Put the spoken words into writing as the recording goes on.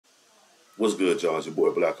What's good, y'all? It's your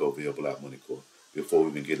boy Black over here, Black Money Corp. Before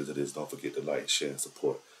we even get into this, don't forget to like, share, and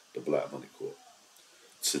support the Black Money Corp.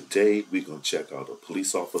 Today, we're going to check out a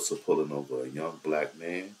police officer pulling over a young black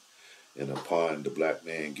man. And upon the black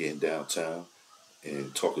man getting downtown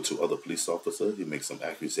and talking to other police officers, he makes some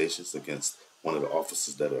accusations against one of the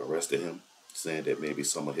officers that arrested him, saying that maybe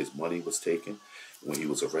some of his money was taken. When he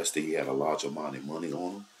was arrested, he had a large amount of money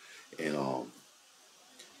on him. And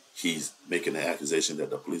he's making an accusation that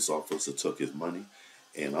the police officer took his money.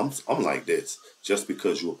 And I'm like this. Just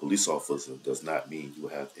because you're a police officer does not mean you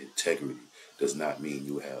have integrity. Does not mean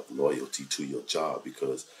you have loyalty to your job.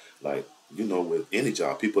 Because, like, you know, with any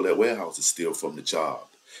job, people at warehouses steal from the job.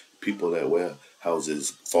 People at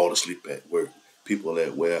warehouses fall asleep at work. People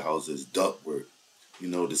at warehouses duck work. You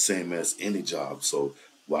know, the same as any job. So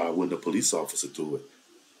why wouldn't a police officer do it?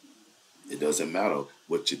 It doesn't matter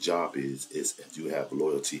what your job is if you have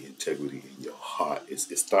loyalty, integrity in your heart. It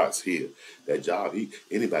starts here. That job,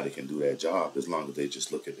 anybody can do that job as long as they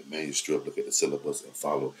just look at the manuscript, look at the syllabus, and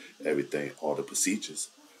follow everything, all the procedures.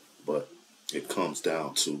 But it comes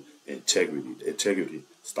down to integrity. The integrity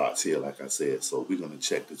starts here, like I said. So we're going to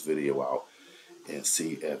check this video out and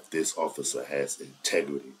see if this officer has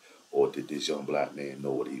integrity, or did this young black man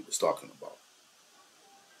know what he was talking about.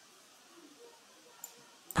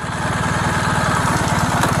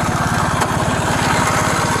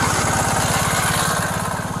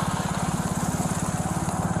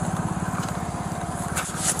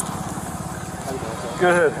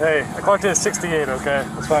 Good. Hey, I clocked in at 68, okay?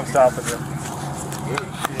 That's why I'm stopping you.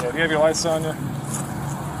 Yeah, do you have your lights on you?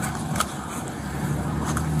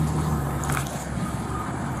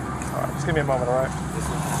 Alright, just give me a moment, alright?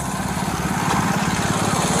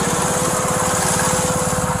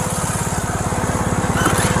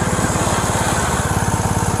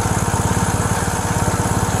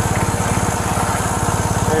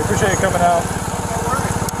 Hey, appreciate you coming out.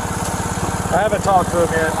 I haven't talked to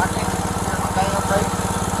him yet.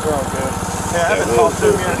 Oh, good. Yeah, I haven't talked to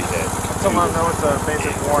him yet. Someone know it's a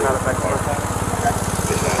basic warrant out of Mexico.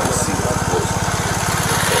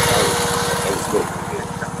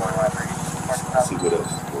 See what else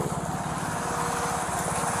is going on.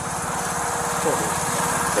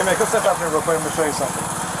 Hey, man, come step out here real quick. I'm going to show you something.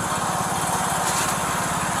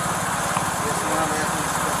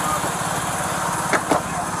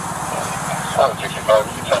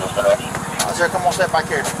 Sir, come on, step back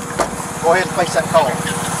here. Go ahead and place that call.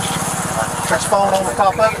 Put your phone on the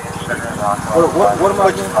top of it. What am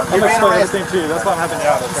I doing? I'm going to explain everything to you. That's why I'm having you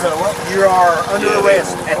out. Okay? So you are under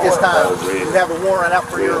arrest at this time. You have a warrant out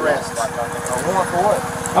for your arrest. A warrant for what?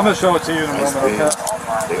 I'm going to show it to you in a moment, okay?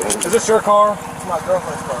 Is this your car? It's my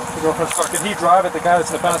girlfriend's car. Your girlfriend's car. Can he drive it, the guy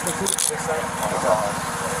that's in the passenger seat? Yes, sir.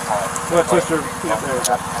 I'm going to twist your...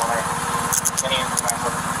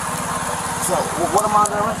 So, what am I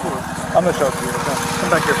under arrest for? I'm going to show it to you, okay?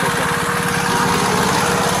 Come back here for a second.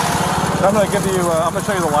 I'm going to give you, I'm going to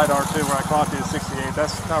show you the LiDAR too, where I clocked you at 68.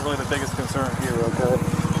 That's not really the biggest concern here, okay?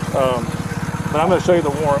 But I'm going to show you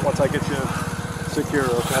the warrant once I get you secure,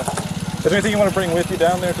 okay? Is there anything you want to bring with you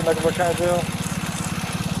down there to Mecklenburg County Jail?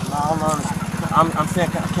 No, I'm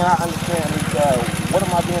saying, can I understand, what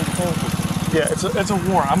am I being detained for? Yeah, it's a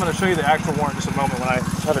warrant. I'm going to show you the actual warrant in just a moment when I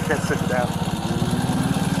have a chance to sit you down.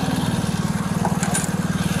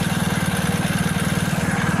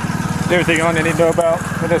 Everything on you need to know about?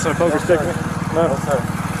 When there's a poker stick? No? No, sir.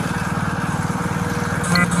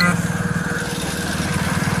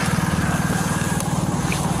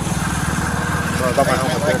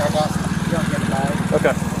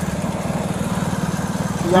 Okay.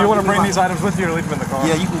 Do you want to bring these items with you or leave them in the car?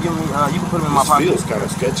 Yeah, you can give me, you can put them in my pocket. This feels kind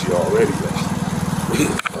of sketchy already, though.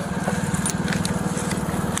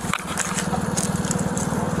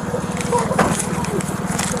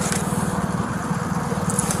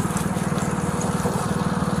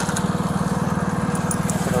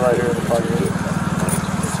 Right here in the pocket.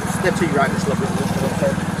 Step to your right just a little bit.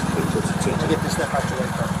 To get this step out your way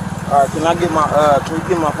first. Alright, can I get my can you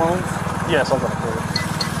get my phone? Yes, I'll go for it.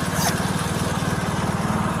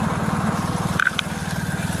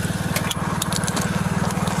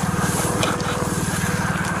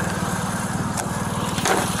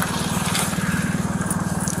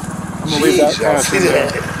 I'm gonna leave that kind of thing there.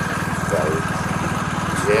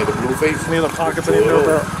 Yeah, the blue face. Any other pockets I need to know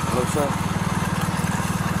about? No, sir.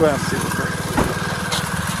 Go ahead and see what's there.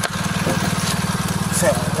 So,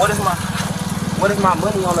 what is my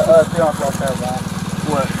money on the thing off that guy?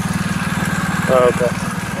 What? Oh, okay.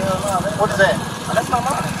 What is that? Oh, that's not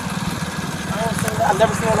mine. I don't see that. I've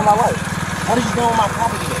never seen that in my life. What are you doing with my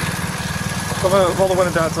property then? I'm gonna roll the window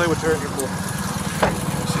down and tell you what you're here for.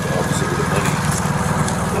 See the officer with the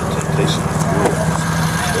money. Patient is good.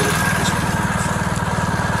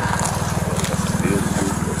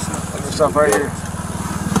 Stuff right here.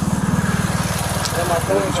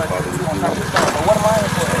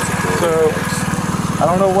 So, I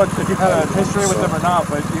don't know if you've had a history with them or not,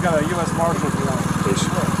 but you got a U.S. Marshals warrant,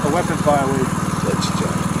 a weapons violation.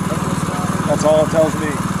 That's all it tells me.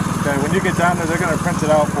 Okay, when you get down there, they're going to print it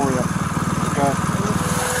out for you. Okay.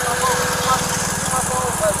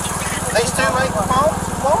 These two make the phone?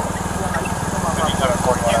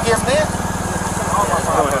 You give them this?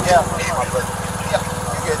 Go ahead. Yeah. Yeah, you good.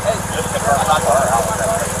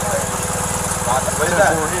 What is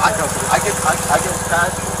that? I get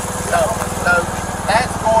cash. No,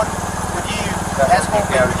 that's going with you. That's going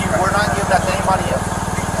to be with you. We're not giving that to anybody else.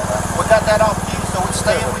 We got that off you, so it's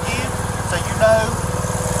staying with you. So you know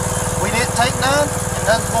we didn't take none, and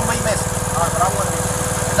none's going to be missing.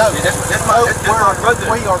 No,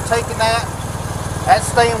 we are taking that. That's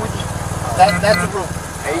staying with you. That's the rule.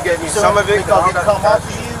 And you gave me So some of it because it come off of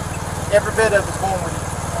you. Every bit of it's going with you.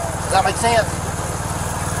 Does that make sense?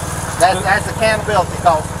 That's accountability,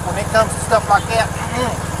 because when it comes to stuff like that,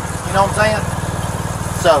 you know what I'm saying?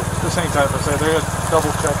 So The same type of say. They're going to double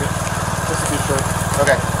check it just to be sure.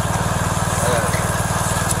 okay.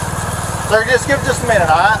 So just give it just a minute,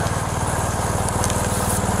 all right?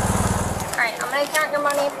 Alright, I'm gonna count your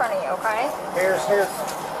money in front of you, okay? Here's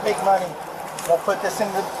big money. We'll put this in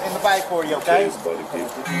the bag for you, okay?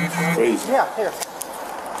 Crazy. Yeah, here.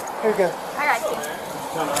 Here you go. I got you.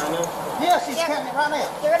 Yeah, she's counting it right now.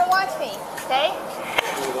 You're gonna watch me, okay?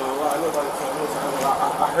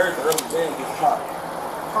 I heard the rubber band get popped.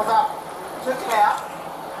 Hold up. Took it out.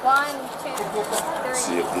 1, 2, 3,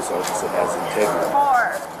 See if this officer has integrity.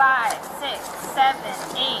 4, 5, 6, 7,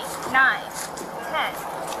 8, 9, 10.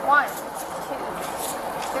 1, 2,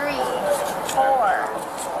 3, 4,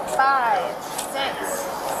 5, 6,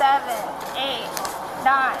 7, 8,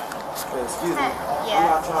 9. Excuse me. Yeah. I'm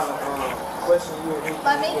not trying to question you or anything.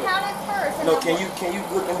 Let me count it first. And No, then can you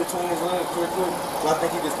look in between his legs quick? I think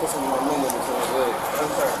he just put some more money in between his legs. I'm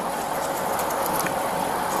sorry.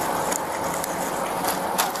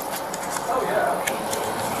 Oh yeah.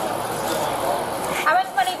 How much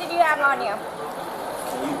money did you have on you?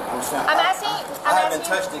 I'm asking. I haven't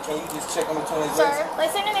touched it. Can you just check in between his Sir, legs?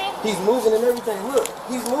 listen to me. He's moving and everything. Look,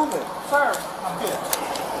 he's moving. Sir, I'm good.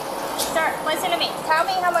 Sir, listen to me. Tell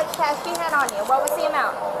me how much cash you had on you. What was the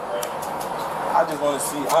amount? I just want to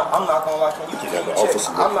see. I'm not gonna lie. Can you check?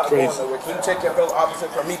 I'm not going nowhere. Can you check your fellow officer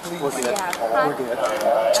for me, please? We're good. Yeah. We're good.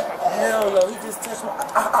 Hell no, he just touched my.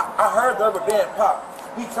 I heard the rubber band pop.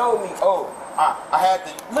 He told me, oh, I had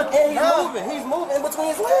to. Look, and he's moving. He's moving in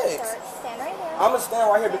between his legs. Sir, stand right here. I'm gonna stand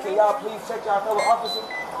right here, but can y'all please check y'all fellow officer?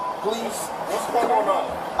 Please. What's going on?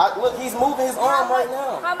 Look, he's moving his arm right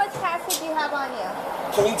now. How much cash did you have on you?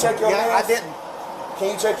 Can you check your Yeah, I hands? didn't. Can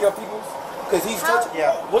you check your people's? Because he's touching.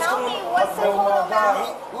 Yeah. What's Tell going me on? what's the Oh my total God.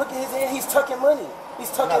 amount. Look at his hand. He's tucking money.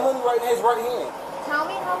 He's tucking money right in his right hand. Tell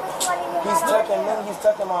me how much money you He's had on tucking you. money. He's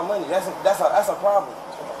tucking my money. That's a problem.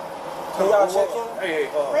 Can y'all check him?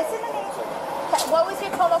 Hey, Listen to me. What was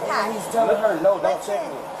your total cash? He's telling her, no, don't check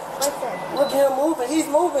me. Listen. Look at him moving. He's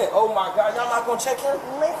moving. Oh my God. Y'all not gonna check him?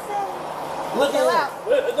 Listen. Look Chill at him.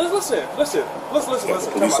 out. listen.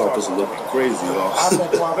 The police officer look crazy, y'all. I've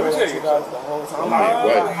been cooperating Let me tell with you you guys the whole time.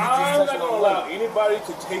 Right. I'm not gonna allow anybody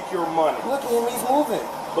to take your money. Look at him. He's moving.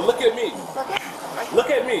 But look at me.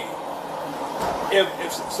 Look at me. If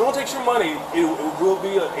someone takes your money, it will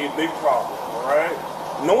be a big problem. All right.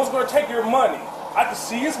 No one's gonna take your money. I can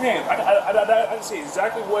see his hands. I can see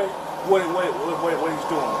exactly what he's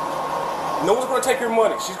doing. No one's gonna take your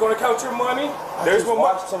money. She's gonna count your money. There's more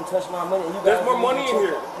money. Watched him touch my money. And you There's guys more money in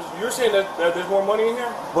here. You're saying that there's more money in here?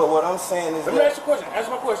 But what I'm saying is, Let me ask you a question. Answer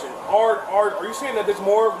my question. Are you saying that there's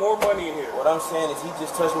more money in here? what I'm saying is, he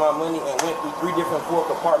just touched my money and went through 3 different floor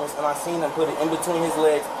compartments, and I seen him put it in between his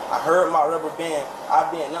legs. I heard my rubber band. I've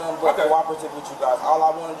been nothing but cooperative with you guys. All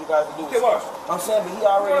I wanted you guys to do was. Okay, watch. I'm saying, but he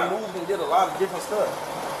already moved and did a lot of different stuff.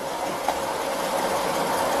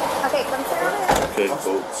 Okay, come sit over here. Okay,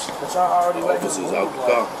 folks. But y'all already let him Officers move. out the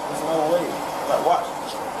car. There's no way. Like, watch.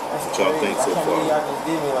 What y'all think so far? Y'all just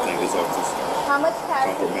did me I like think this. this officer How much cash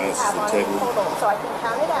do you compromises have on you integrity. total so I can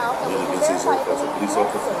count it out and we Really can gets his verify work as a it police next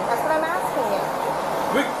officer. thing. That's what I'm asking you.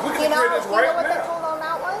 We Do can you know, create this do you right know what the now. total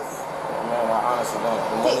amount was? Man, I honestly don't.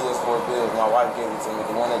 The money was for bills. My wife gave it to me.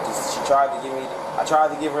 The one that she tried to give me. I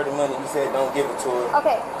tried to give her the money. He said, don't give it to her.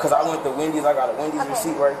 Okay. Because I went to Wendy's. I got a Wendy's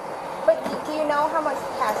receipt right. But do you know how much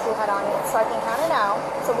cash you had on you so I can count it out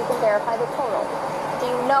so we can verify the total? Do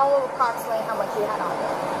you know approximately how much you had on you?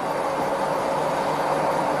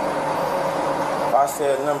 if I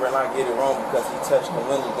say a number and I get it wrong because he touched the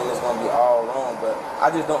money, then it's gonna be all wrong. But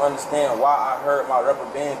I just don't understand why I heard my rubber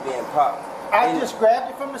band being popped. I just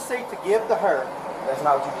grabbed it from the seat to give to her. That's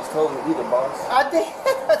not what you just told me either, boss. I did.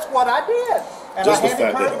 That's what I did. And Just I the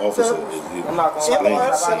fact that the officer I'm not gonna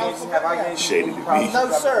lie. Shady to me.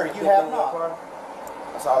 No, sir, you have not.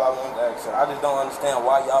 That's all I wanted to ask, sir. I just don't understand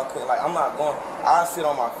why y'all couldn't. Like, I'm not going. I sit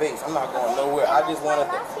on my face. I'm not going nowhere. I just wanted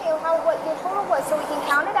to. I'm asking you what your total was, so we can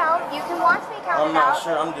count it out. You can watch me count I'm it out. not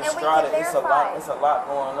sure. I'm distraught. It's a lot. It's a lot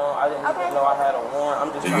going on. I didn't even know I had a warrant. I'm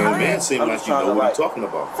just. The young man seemed like you know what he's talking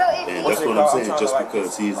about. So if and you- that's what I'm saying. Just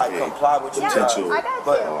because he's a potential I got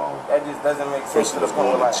but you. that just doesn't make sense. person that's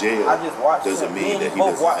going to jail I just watched doesn't him. mean that he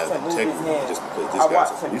both doesn't watched have him move his integrity. hand. Just because this I guy's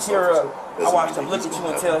watched a him police tear officer up. I doesn't watched mean him that look he's at you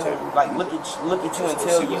gonna and have tell him, integrity. like, look at you and Let's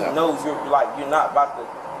tell see you what knows you're like you're not about to.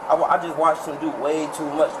 I just watched him do way too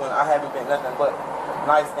much when I haven't been nothing but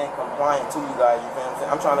nice and compliant to you guys. You feel what I'm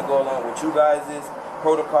saying? I'm trying to go along with you guys'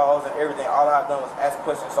 protocols and everything. All I've done was ask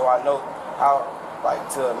questions so I know how, like,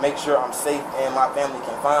 to make sure I'm safe and my family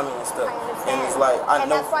can find me and stuff. I understand. And it's like I and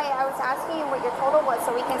know. that's why I was asking you what your total was,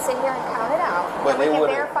 so we can sit here and count it out. But and we they can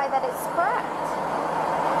would've- verify that it's correct.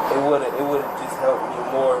 It would have just helped me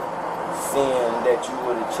more seeing that you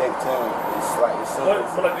would have checked him. It's like it's simple.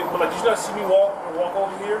 But did you not see me walk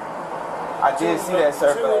over here? I did see that,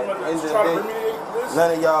 sir. But at the end of the day,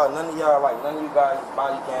 none of y'all, like none of you guys'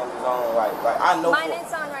 body cams is on. Like I know. Mine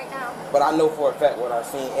is on right now. But I know for a fact what I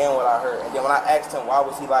seen and what I heard. And then when I asked him why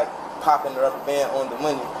was he like popping the rubber band on the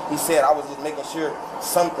money, he said I was just making sure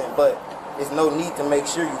something. But it's no need to make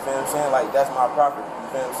sure. You feel what I'm saying? Like that's my property. You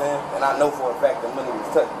feel what I'm saying? And I know for a fact the money was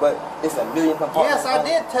touched. But it's a million compartments. Yes, I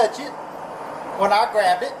did touch it when I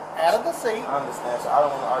grabbed it out of the seat. I understand. So I don't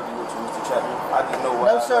want to argue with you, Mr. Chapman. I just know what.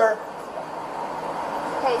 No, sir.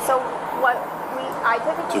 Okay, so what I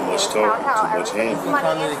took it to Too you, much count talking, how too much everything's handling.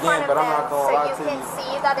 money in front of but I'm them, not gonna so lie you to can you.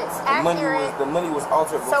 see that it's accurate. The money was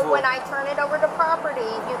altered So before. when I turn it over to property,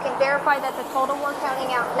 you can verify that the total we're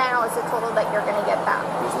counting out now is the total that you're going to get back.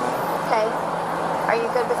 Yes, ma'am. Okay? Are you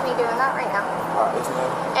good with me doing that right now? Yes,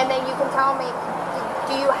 ma'am. And then you can tell me,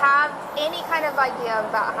 do you have any kind of idea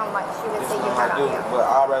about how much you would Yes, say you ma'am, had I do. on you? But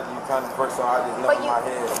I'd rather you kind of first, so I just know in my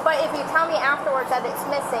head. But if you tell me afterwards that it's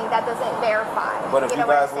missing, that doesn't verify. But if you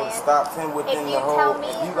know what guys I'm would have saying? stopped him within If the you whole, tell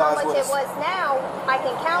me if you how guys much would it was now, I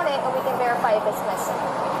can count it and we can verify if it's missing.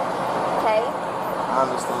 Okay? I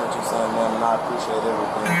understand what you're saying, ma'am, and I appreciate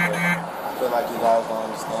everything. But I feel like you guys don't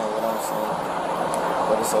understand what I'm saying.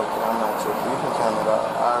 But it's okay. I'm not tripping. You can count it out.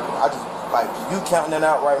 I just like you counting it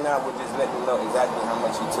out right now would just let me know exactly how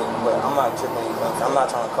much you took. But I'm not tripping anything. I'm not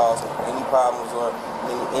trying to cause any problems or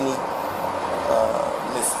any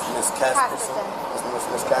Miss Casperson.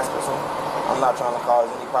 Miss Casperson. I'm not trying to cause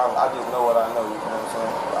any problems. I just know what I know. You know what I'm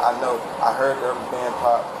saying? I know. I heard the rubber band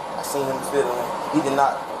pop. I seen him fiddling. He did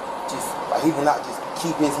not just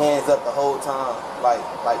keep his hands up the whole time. Like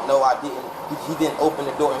no, I didn't. He didn't open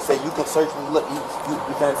the door and say, "You can search me." Look, you know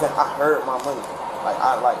what I'm saying? I heard my money.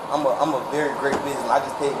 I'm a very great businessman. I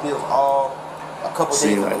just paid bills all a couple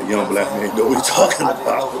days ago. Seems like the young black man know what he's talking I just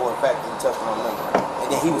know about. for a fact that he touched my money. And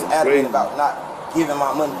then he was adamant about not giving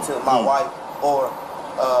my money to my wife or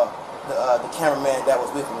the cameraman that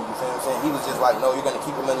was with me. You feel what I'm saying? He was just like, "No, you're gonna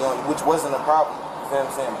keep your money on you," which wasn't a problem. You feel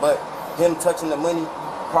what I'm saying? But him touching the money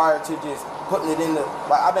prior to just putting it in the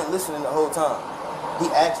I've been listening the whole time. He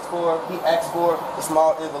asked for a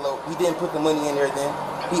small envelope. He didn't put the money in there then.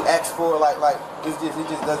 He asked for it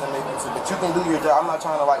just doesn't make sense. But you can do your job. I'm not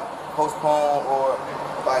trying to postpone or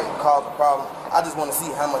cause a problem. I just want to see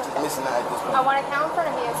how much is missing out at this point. I want to count in front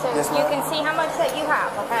of you so Yes, you ma'am. can see how much that you have,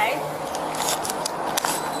 okay?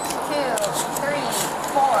 2, 3,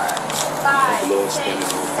 4, 5, 6,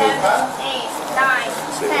 7, 8, 9,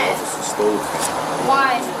 10. 1,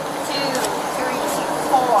 2, 3,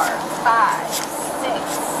 4, 5, 6,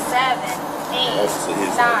 7, 8,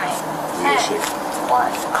 9, 10. 1,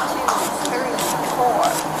 2, 3, 4,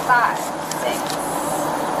 5, 6,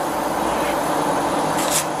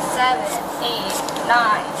 7, 8,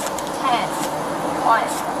 9, 10. 1,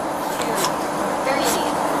 2, 3,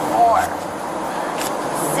 4,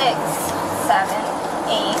 6, 7,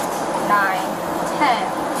 8, 9, 10.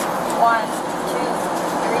 1, 2,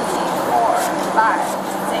 3, 4, 5,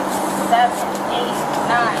 6, 7, 8,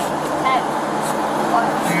 9, 10. 1,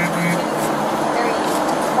 2, 3,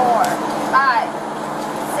 4, 5,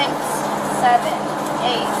 6, 7,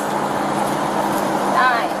 8,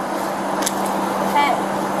 9, 10.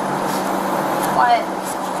 1,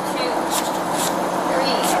 2,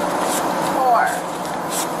 3, 4,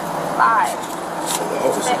 5, The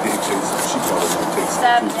officer did take some. She probably gonna take some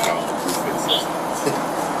 7, proof out of the proof 8,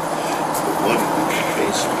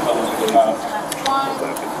 The money we can pay. 4,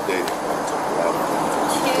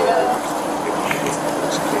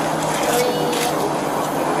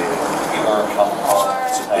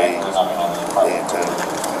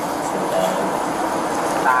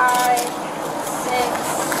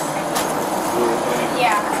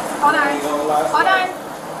 Hold on. Hold on.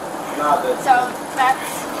 So that's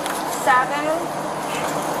 7.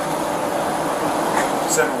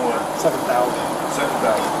 7,000. 7,000.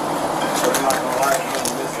 So you're not gonna lie, you're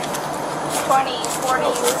gonna miss it. 20, 40,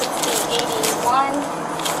 60, 80, 1,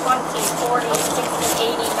 20, 40, 60,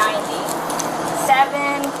 80, 90.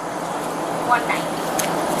 7, 190.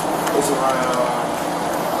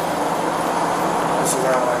 It's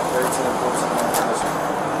around like 13, 14.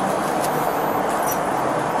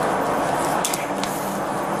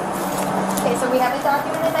 Okay, so we have it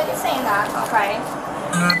documented that you're saying that, okay?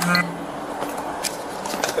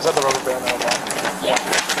 Is that the rubber band now, Mom? Yeah.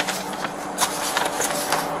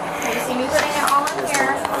 You see me putting it all in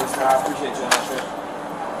here. I appreciate you, Asher.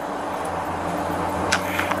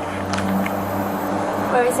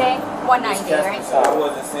 What are we saying? 190, right? I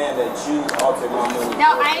wasn't saying that you altered my money.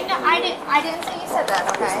 No, I didn't say you said that,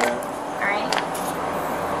 okay? All right.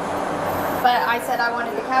 But I said I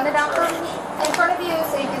wanted to count it out from in front of you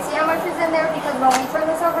so you can see how much is in there, because when we turn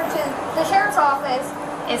this over to the sheriff's office,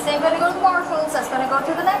 it's then going to go to the marshals, that's going to go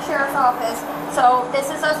to the next sheriff's office. So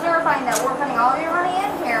this is us verifying that we're putting all your money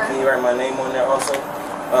in here. Can you write my name on there also?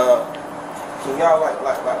 Can y'all like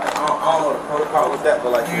I don't know the protocol with that,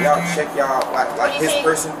 but like can y'all check y'all like his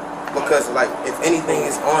person? Because like if anything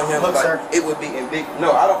is on him, Look, like sir. it would be in big.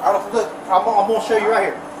 No, I don't Look, I'm gonna show you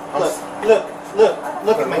right here.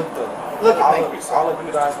 Look at me. Look at me. All of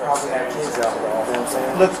you guys probably have kids out there. You know what I'm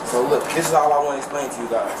saying? Look. So look, this is all I want to explain to you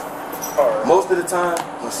guys. Most of the time,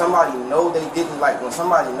 when somebody know they didn't, like when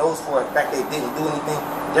somebody knows for a fact they didn't do anything,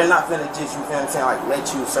 they're not finna just, you feel what I'm saying, like let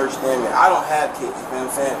you search them. And I don't have kids, you feel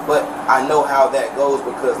what I'm saying, but I know how that goes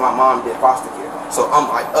because my mom did foster care. So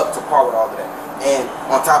I'm like up to par with all of that. And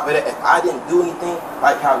on top of that, if I didn't do anything,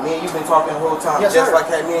 like how me and you've been talking the whole time, yes, just sir.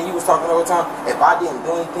 like how me and you was talking the whole time, if I didn't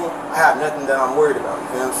do anything, I have nothing that I'm worried about, you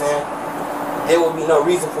feel what I'm saying? There would be no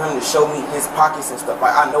reason for him to show me his pockets and stuff.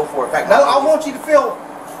 Like I know for a fact. No, I want you to feel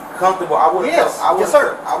comfortable. I would have yes,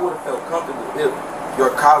 sir. I would have felt comfortable if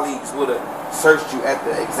your colleagues would have searched you at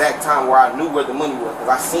the exact time where I knew where the money was, because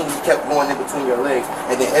I seen you kept going in between your legs,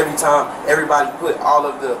 and then every time everybody put all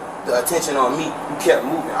of the attention on me, you kept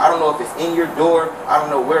moving. I don't know if it's in your door, I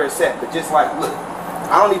don't know where it's at, but just like look,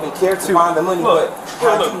 I don't even care to find the money, but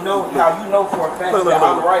how you know for a fact that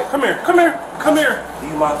I'm right. Come here. Do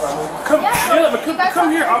you mind if I move?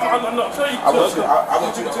 Come here. I'll tell you. I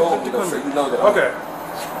want you to hold me though, so you know that. Okay.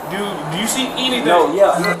 Do you see anything? No,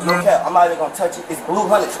 no cap. I'm not even gonna touch it. It's blue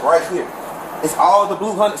hundreds right here. It's all the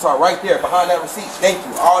blue hundreds are right there behind that receipt. Thank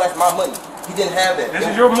you. All that's my money. He didn't have that. This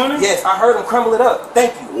is your money? Yes, I heard him crumble it up.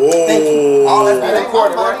 Thank you. Whoa. Thank you. All that's been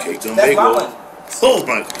recorded, right? That's my money. Oh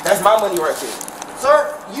my. That's my money right there.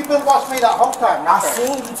 Sir, you've been watching me that whole time. I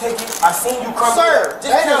seen you take it. I seen you crumble Sir, it up.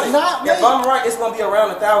 Just that count is it. not me. If I'm right, it's gonna be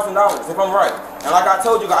around $1,000. If I'm right, and like I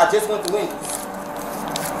told you, I just went to Wendy's.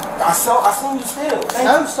 I seen you still. Thank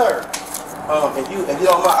you. No, sir. If you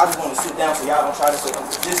don't mind, I just want to sit down so y'all don't try to say I'm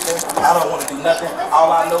resistant. I don't want to do nothing.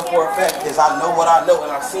 All I know for a fact is I know what I know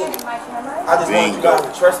and I've seen it. I just want you guys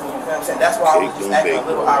to trust me, you feel what I'm saying? That's why I was just acting a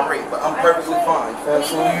little irate, but I'm perfectly fine, you feel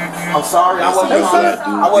what I'm saying? I'm sorry, I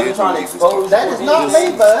wasn't trying to expose you. That is not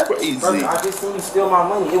me, bud. Crazy. I just seen you steal my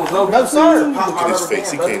money. It was no No, reason sir. to pop Look my at his rubber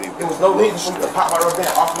face. He band, can't even. brother. It was no reason for me to pop my rubber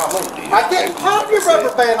band off my money. I didn't pop your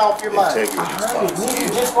rubber band off your money. Integrity, I heard it. Me and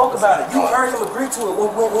you responsibility. just spoke about it. You heard him agree to it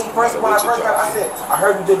when I first got it. I said, I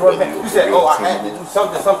heard you did rubber band. You said, oh, I had to do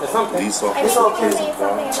something. Police I officers think It's you okay. were saying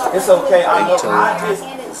something about It's okay. I know.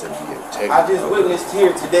 integrity. I just witnessed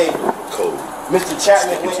here today. Code. Mr.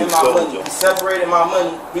 Chapman went in my money. He separated my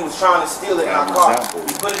money. He was trying to steal it in our car.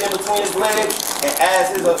 He put it in between his legs, and as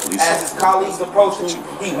his colleagues approached me,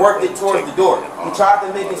 he worked it towards the door. He tried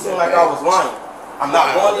to make it seem like I was lying. I'm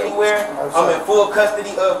not going anywhere. I'm in full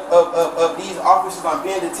custody of these officers. I'm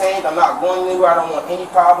being detained. I'm not going anywhere. I don't want any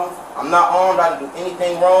problems. I'm not armed. I didn't do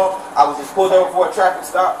anything wrong. I was just pulled over for a traffic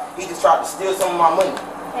stop. He just tried to steal some of my money.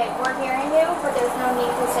 Okay, we're hearing you, but there's no need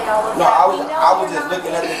to say all of No, that. I was just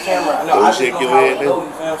looking at the camera. No, I just know how it goes. You know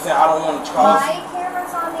what I'm saying? I don't want to cause. My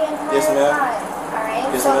camera's on the entire Yes, ma'am. time. All right,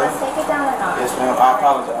 Yes, so ma'am. let's take it down a notch. Yes, ma'am. I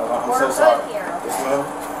apologize. I'm We're so good sorry. here. Yes, ma'am.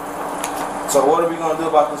 So what are we gonna do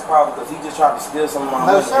about this problem? Because he just tried to steal some of my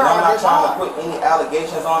money. No, sir, And I'm I not did trying not. to put any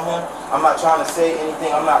allegations on him. I'm not trying to say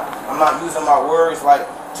anything. I'm not using my words like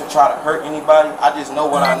to try to hurt anybody. I just know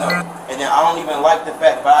what I know. And then I don't even like the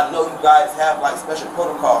fact, but I know you guys have like special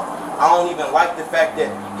protocol. I don't even like the fact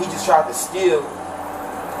that he just tried to steal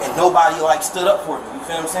and nobody like stood up for me. You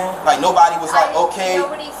feel what I'm saying? Like nobody was like, okay.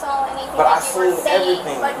 Nobody saw anything But I that you were seen saying,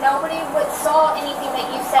 everything. but nobody saw anything that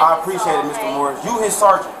you said. I you appreciate saw, it, Mr. okay? Morris. You his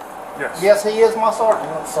sergeant. Yes. Yes, he is my sergeant.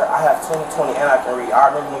 Sir, I have 20/20 and I can read. I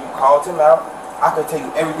remember when you called him out I could tell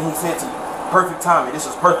you everything he said to you. Perfect timing. This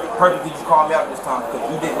was perfect. Perfect that you called me out this time because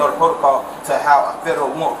you didn't know the protocol to how a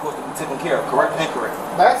federal warrant was supposed to be taken care of. Correct or incorrect?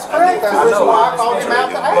 That's correct. That's the reason why I called him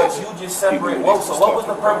out to But ask. you just separate. Whoa, so what was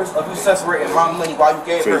the purpose of you separating my money while you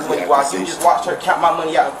gave her money while you just watched her count my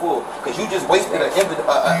money out in full? Because you just wasted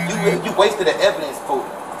you wasted the evidence for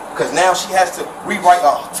it. Because now she has to rewrite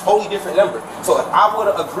a totally different number. So if I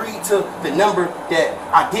would have agreed to the number that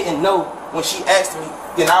I didn't know when she asked me,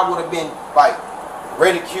 then I would have been like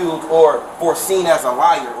ridiculed or foreseen as a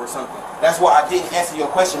liar or something. That's why I didn't answer your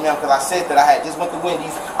question, ma'am, because I said that I had just went to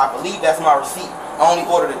Wendy's. I believe that's my receipt. I only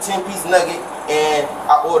ordered a 10-piece nugget and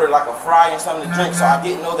I ordered like a fry and something to drink, so I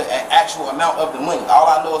didn't know the actual amount of the money. All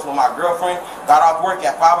I know is when my girlfriend got off work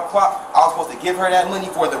at 5 o'clock, I was supposed to give her that money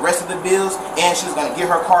for the rest of the bills and she was going to get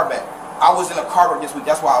her car back. I was in a car this week.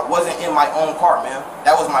 That's why I wasn't in my own car, ma'am.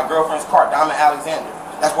 That was my girlfriend's car, Diamond Alexander.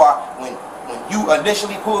 That's why when you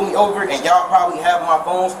initially pulled me over, and y'all probably have my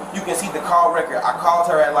phones, you can see the call record. I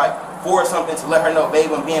called her at like 4 or something to let her know,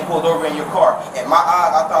 babe, I'm being pulled over in your car. In my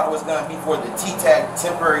eyes, I thought it was going to be for the T-tag,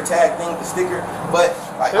 temporary tag thing, the sticker, but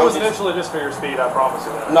like it was initially just for your speed, I promise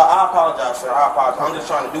you that. No, I apologize, sir. I apologize. I'm just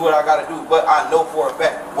trying to do what I got to do, but I know for a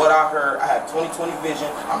fact what I heard. I have 20/20 vision.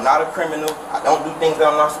 I'm not a criminal. I don't do things that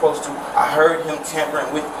I'm not supposed to. I heard him tampering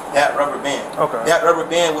with that rubber band. Okay. That rubber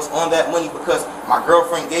band was on that money because my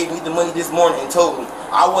girlfriend gave me the money this morning and told me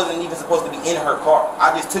I wasn't even supposed to be in her car.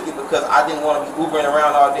 I just took it because I didn't want to be Ubering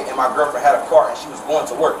around all day and my girlfriend had a car and she was going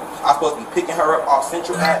to work. I was supposed to be picking her up off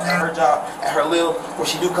Central at her job, at her little, where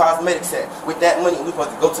she do cosmetics at. With that money, we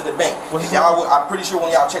supposed to go to the bank. I'm pretty sure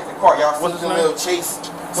when y'all check the car, y'all see the little Chase.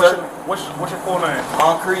 What's your full name?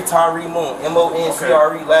 Concrete Tyree Moon.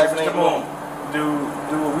 M-O-N-C-R-E, last name Moon. Do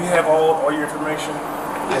we have all your information?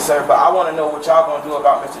 Yes, sir, but I want to know what y'all gonna do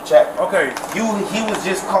about Mr. Chapman. Okay. He was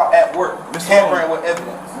just caught at work, tampering with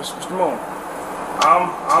evidence. Mr. Moon, I'm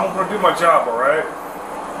gonna do my job, all right?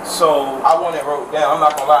 So I want it wrote down. I'm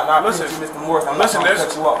not gonna lie. Now, listen, Mr. Morris, I'm not gonna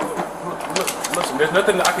cut you off. Listen, there's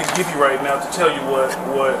nothing I can give you right now to tell you what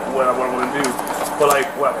I want to do. But like,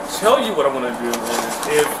 what I can tell you what I want to do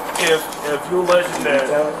is if you allege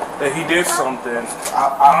that he did something,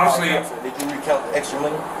 honestly, did you recount the extra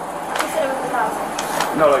money? He said it was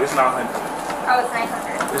 1,000. No, like it's 900. Oh, it's 900.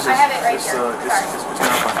 I have it right here. Sorry. It's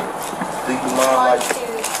 900. Do you mind, 1,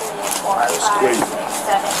 2, 3, 4, 5, 6,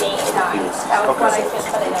 7, 8, 9. That was what I just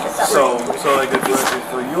put in the separate. So like if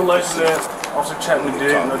you allege that Officer Chapman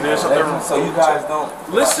did something. So you guys don't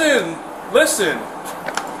Listen.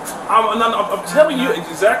 I'm telling you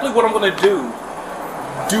exactly what I'm gonna do.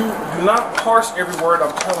 Do not parse every word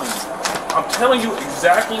I'm telling you. I'm telling you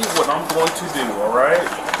exactly what I'm going to do. All right?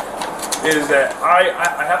 Is that I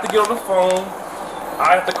have to get on the phone.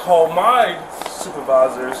 I have to call my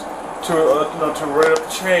supervisors to run up the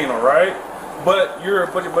chain. All right? But you're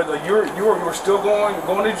still going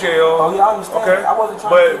to jail. Oh yeah, I understand. Okay. I wasn't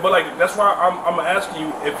trying but like that's why I'm asking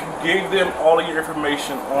you if you gave them all of your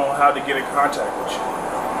information on how to get in contact with you.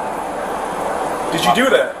 Did you do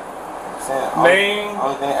that? Name.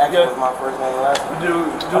 Only thing I asked was my first name and last name.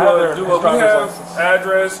 Do we have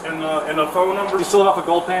address and a phone number? You still have a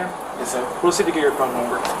gold pan? Yes, sir. We'll see if you get your phone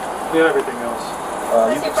number. We have everything else.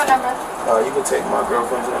 What's your phone number? You can take my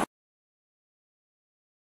girlfriend's number.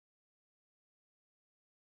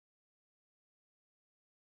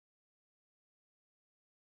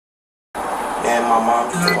 And my mom,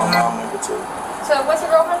 you take my mom number too. So what's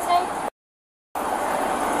your girlfriend's name?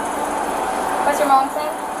 What's your mom's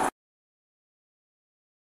name?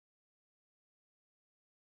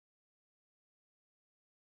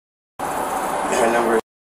 Her number is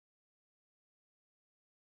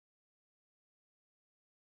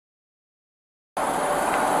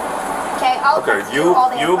I'll text you all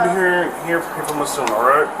the you'll info. be here from us soon, all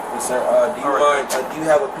right? Yes, sir. Do you mind? Do you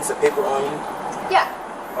have a piece of paper on you? Yeah.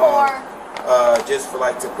 For just for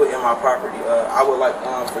like to put in my property. I would like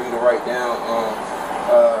for you to write down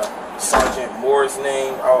Sergeant Moore's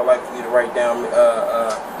name. I would like for you to write down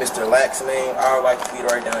Mr. Lack's name. I would like for you to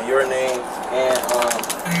write down your name and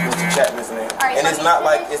Mr. Chapman's name. Right, and it's not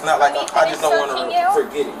like I just don't want to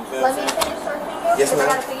forget it. You feel let what me I'm saying? finish searching you. Yes, because I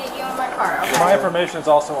ma'am. gotta get you in my car. Okay. My information is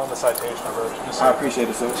also on the citation I wrote. I appreciate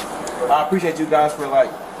it, sir. I appreciate you guys for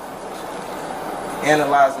like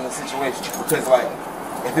analyzing the situation because like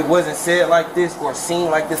if it wasn't said like this or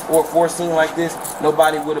seen like this or foreseen like this,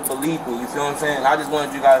 nobody would have believed me. You feel what I'm saying? I just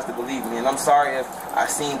wanted you guys to believe me, and I'm sorry if I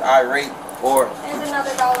seemed irate or. There's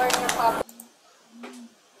another dollar in your pocket.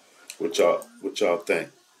 What y'all think?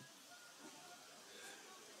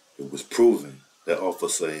 It was proven That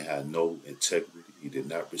officer ain't had no integrity. He did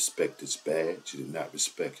not respect his badge. He did not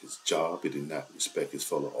respect his job. He did not respect his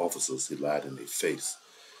fellow officers. He lied in their face.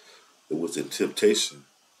 It was in temptation,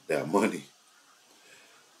 that money.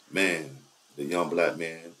 Man, the young black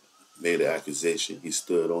man made an accusation. He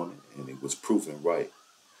stood on it, and it was proven right.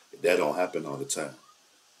 That don't happen all the time.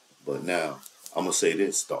 But now, I'm going to say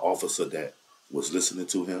this. The officer that was listening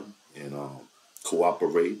to him and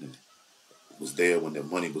cooperating and was there when the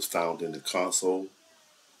money was found in the console,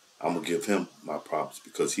 I'm going to give him my props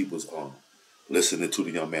because he was listening to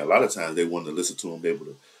the young man. A lot of times they wanted to listen to him. They would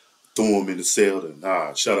have threw him in the cell and,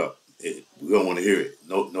 nah, shut up. We don't want to hear it.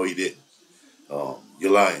 No, he didn't.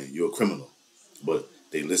 You're lying. You're a criminal. But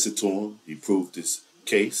they listened to him. He proved his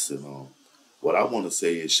case. And what I want to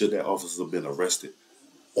say is, should that officer have been arrested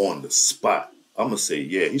on the spot? I'm going to say,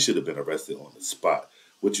 yeah, he should have been arrested on the spot.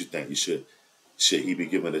 What you think? Should he be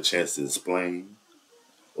given a chance to explain?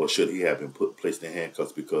 Or should he have been placed in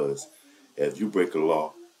handcuffs? Because if you break a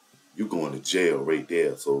law, you're going to jail right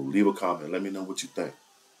there. So leave a comment. Let me know what you think.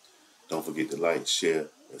 Don't forget to like, share,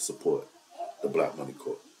 and support the Black Money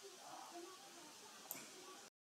Corp.